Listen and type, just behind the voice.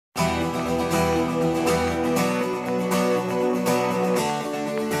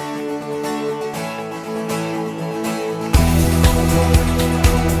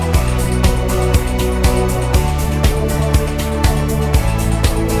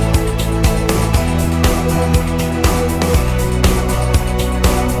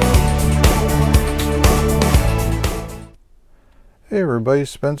everybody,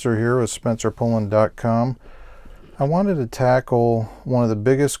 Spencer here with SpencerPullen.com. I wanted to tackle one of the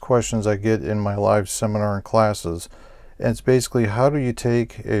biggest questions I get in my live seminar and classes, and it's basically how do you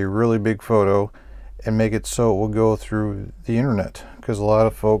take a really big photo and make it so it will go through the internet? Because a lot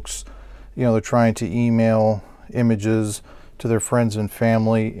of folks, they're trying to email images to their friends and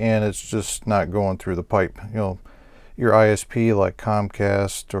family and it's just not going through the pipe. Your ISP like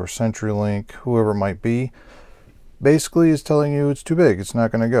Comcast or CenturyLink, whoever it might be, basically is telling you it's too big, it's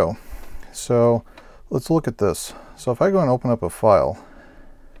not going to go. So let's look at this. So if I go and open up a file,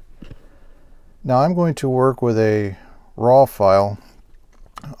 now I'm going to work with a raw file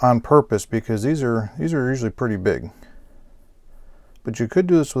on purpose because these are usually pretty big, but you could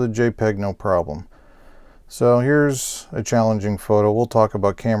do this with a JPEG, no problem. So here's a challenging photo. We'll talk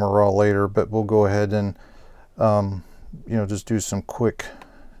about camera raw later, but we'll go ahead and just do some quick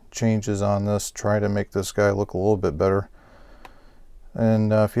changes on this, try to make this guy look a little bit better.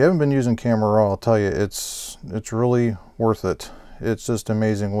 And if you haven't been using camera raw, I'll tell you, it's really worth it. It's just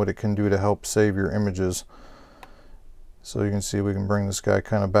amazing what it can do to help save your images. So you can see we can bring this guy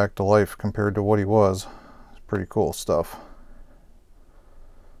kind of back to life compared to what he was. It's pretty cool stuff.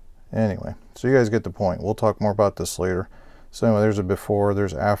 Anyway, so you guys get the point. We'll talk more about this later. So anyway, there's a before,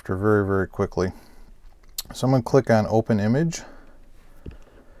 there's after, very, very quickly. So I'm going to click on Open Image.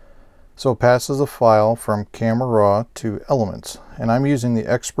 So it passes a file from Camera Raw to Elements. And I'm using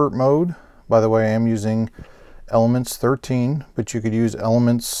the Expert mode. By the way, I am using Elements 13, but you could use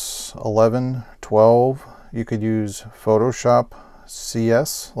Elements 11, 12. You could use Photoshop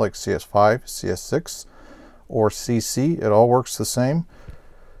CS, like CS5, CS6, or CC. It all works the same.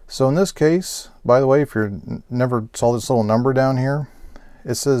 So in this case, by the way, if you never saw this little number down here,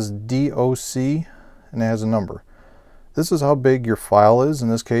 it says DOC and it has a number. This is how big your file is. In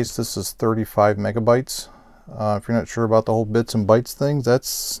this case, this is 35 megabytes. If you're not sure about the whole bits and bytes thing,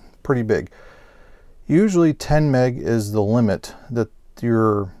 that's pretty big. Usually 10 meg is the limit that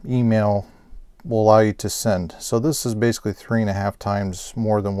your email will allow you to send. So this is basically 3.5 times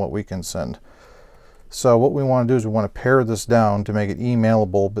more than what we can send. So what we want to do is we want to pare this down to make it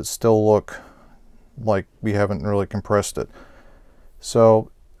emailable but still look like we haven't really compressed it.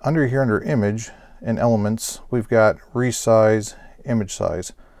 So under here, under Image and Elements, we've got Resize, Image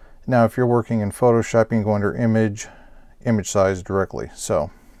Size. Now if you're working in Photoshop, you can go under Image, Image Size directly.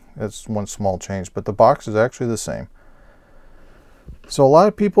 So that's one small change, but the box is actually the same. So a lot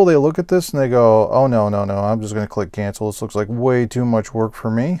of people, they look at this and they go, oh no, I'm just going to click cancel. This looks like way too much work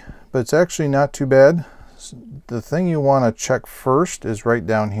for me. But it's actually not too bad. The thing you want to check first is right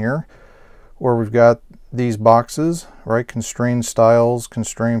down here where we've got these boxes, right? Constrained styles,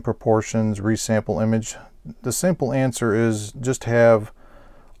 constrained proportions, resample image. The simple answer is just have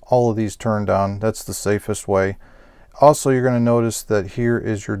all of these turned on. That's the safest way. Also, you're going to notice that here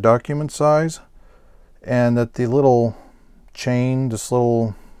is your document size and that the little chain, this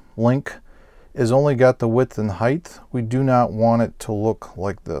little link, is only got the width and height. We do not want it to look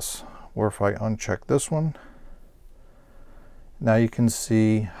like this. Or if I uncheck this one, now you can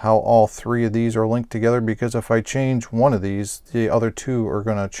see how all three of these are linked together, because if I change one of these, the other two are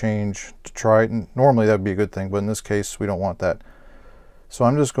going to change to try it. And normally that would be a good thing, but in this case we don't want that. So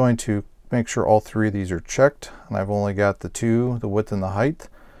I'm just going to make sure all three of these are checked, and I've only got the two, the width and the height.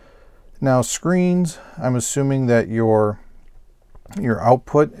 Now screens, I'm assuming that your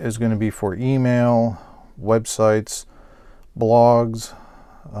output is going to be for email, websites, blogs,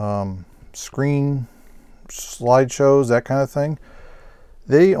 screen slideshows, that kind of thing.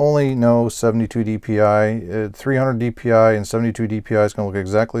 They only know 72 dpi. 300 dpi and 72 dpi is going to look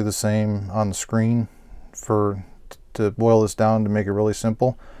exactly the same on the screen. To boil this down to make it really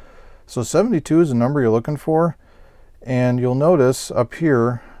simple, so 72 is the number you're looking for. And you'll notice up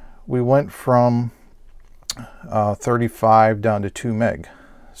here we went from 35 down to 2 meg.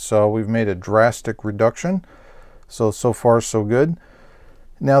 So we've made a drastic reduction. So far so good.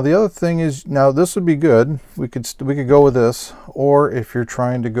 Now the other thing is, now this would be good. We could go with this, or if you're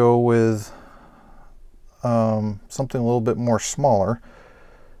trying to go with something a little bit more smaller,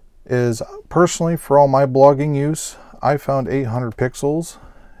 is personally for all my blogging use, I found 800 pixels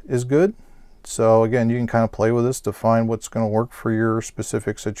is good. So again, you can kind of play with this to find what's going to work for your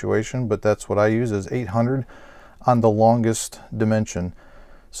specific situation, but that's what I use, is 800 on the longest dimension.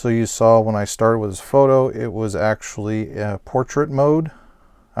 So you saw when I started with this photo, it was actually portrait mode.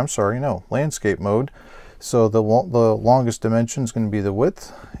 I'm sorry, no, landscape mode. So the longest dimension is going to be the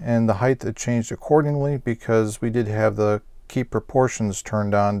width, and the height that changed accordingly because we did have the keep proportions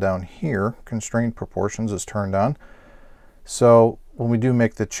turned on down here. Constrained proportions is turned on. So when we do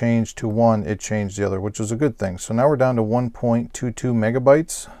make the change to 1, it changed the other, which is a good thing. So now we're down to 1.22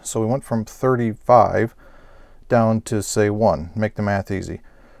 megabytes. So we went from 35 down to, say, 1. Make the math easy.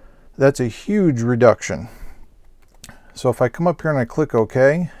 That's a huge reduction. So if I come up here and I click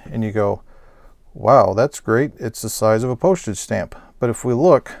OK, and you go, wow, that's great. It's the size of a postage stamp. But if we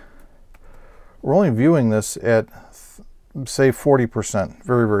look, we're only viewing this at, say, 40%.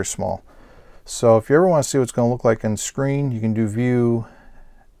 Very, very small. So if you ever want to see what it's going to look like on screen, you can do view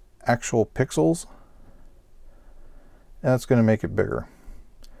actual pixels, and that's going to make it bigger.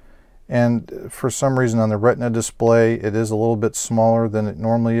 And for some reason on the Retina display, it is a little bit smaller than it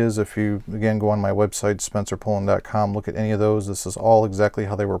normally is. If you, again, go on my website, spencerpullen.com, look at any of those. This is all exactly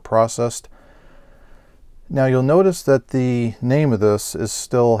how they were processed. Now you'll notice that the name of this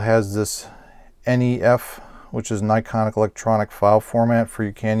still has this NEF, which is an iconic electronic file format for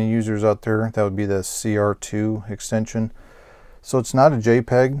you Canon users out there. That would be the CR2 extension. So it's not a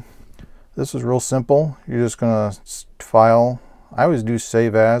JPEG. This is real simple. You're just going to file. I always do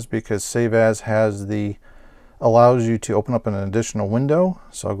save as, because save as allows you to open up an additional window.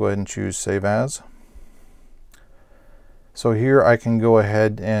 So I'll go ahead and choose save as. So here I can go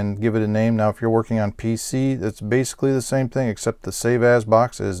ahead and give it a name. Now if you're working on PC, it's basically the same thing, except the save as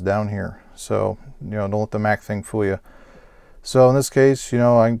box is down here. So, don't let the Mac thing fool you. So in this case,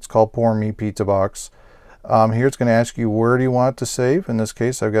 it's called Pour Me Pizza Box. Here it's going to ask you, where do you want it to save? In this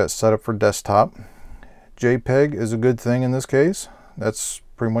case, I've got it set up for desktop. JPEG is a good thing in this case. That's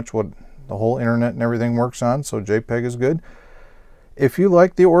pretty much what the whole internet and everything works on, so JPEG is good. If you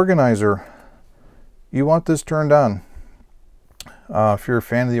like the organizer, you want this turned on. If you're a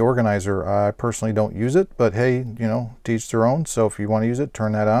fan of the organizer, I personally don't use it, but hey, to each their own. So if you want to use it,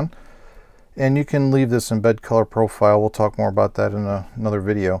 turn that on. And you can leave this in bed color profile. We'll talk more about that in another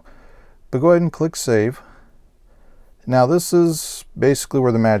video. But go ahead and click save. Now this is basically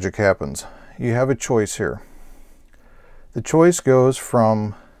where the magic happens. You have a choice here. The choice goes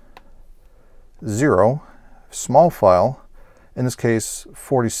from 0, small file, in this case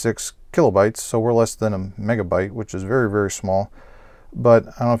 46 kilobytes, so we're less than a megabyte, which is very, very small. But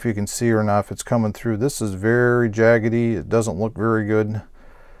I don't know if you can see or not if it's coming through. This is very jaggedy. It doesn't look very good.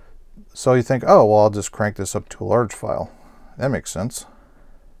 So you think, oh, well, I'll just crank this up to a large file. That makes sense.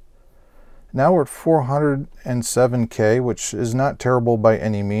 Now we're at 407K, which is not terrible by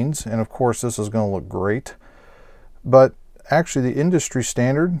any means. And of course, this is going to look great. But actually, the industry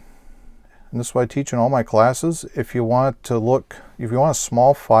standard, and this is what I teach in all my classes, if you want it to look, if you want a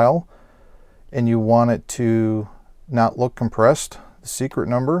small file and you want it to not look compressed, the secret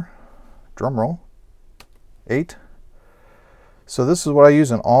number, drum roll, 8. So this is what I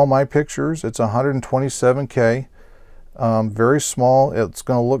use in all my pictures. It's 127K, very small. It's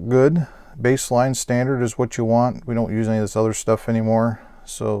going to look good. Baseline standard is what you want. We don't use any of this other stuff anymore.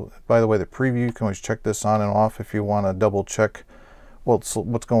 So by the way, the preview, you can always check this on and off if you want to double check what's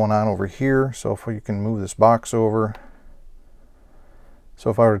going on over here. So if you can move this box over. So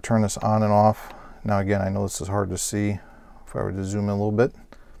if I were to turn this on and off, now again, I know this is hard to see. If I were to zoom in a little bit,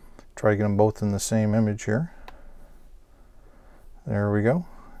 try to get them both in the same image here. There we go.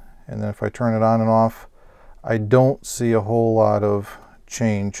 And then if I turn it on and off, I don't see a whole lot of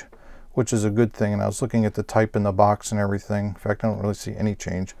change, which is a good thing. And I was looking at the type in the box and everything. In fact, I don't really see any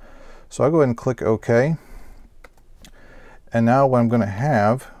change. So I'll go ahead and click OK. And now what I'm going to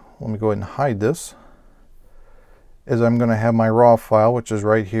have, let me go ahead and hide this, is I'm going to have my raw file, which is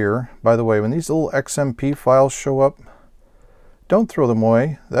right here. By the way, when these little XMP files show up, don't throw them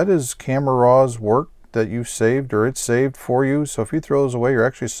away. That is Camera Raw's work that you saved, or it's saved for you. So if you throw those away, you're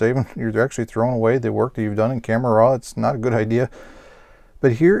actually throwing away the work that you've done in Camera Raw. It's not a good idea.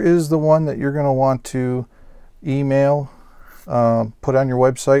 But here is the one that you're going to want to email, put on your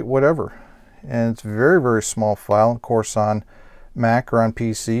website, whatever. And it's a very, very small file. Of course, on Mac or on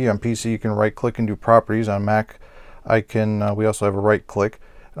PC. On PC, you can right-click and do properties. On Mac, I can. We also have a right-click.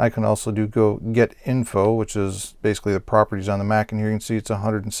 I can also do go get info, which is basically the properties on the Mac. And here you can see it's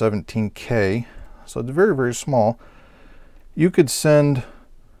 117K. So it's very, very small. You could send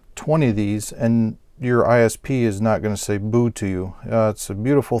 20 of these and your ISP is not going to say boo to you. It's a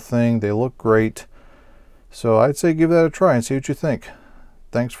beautiful thing. They look great. So I'd say give that a try and see what you think.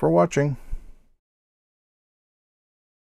 Thanks for watching.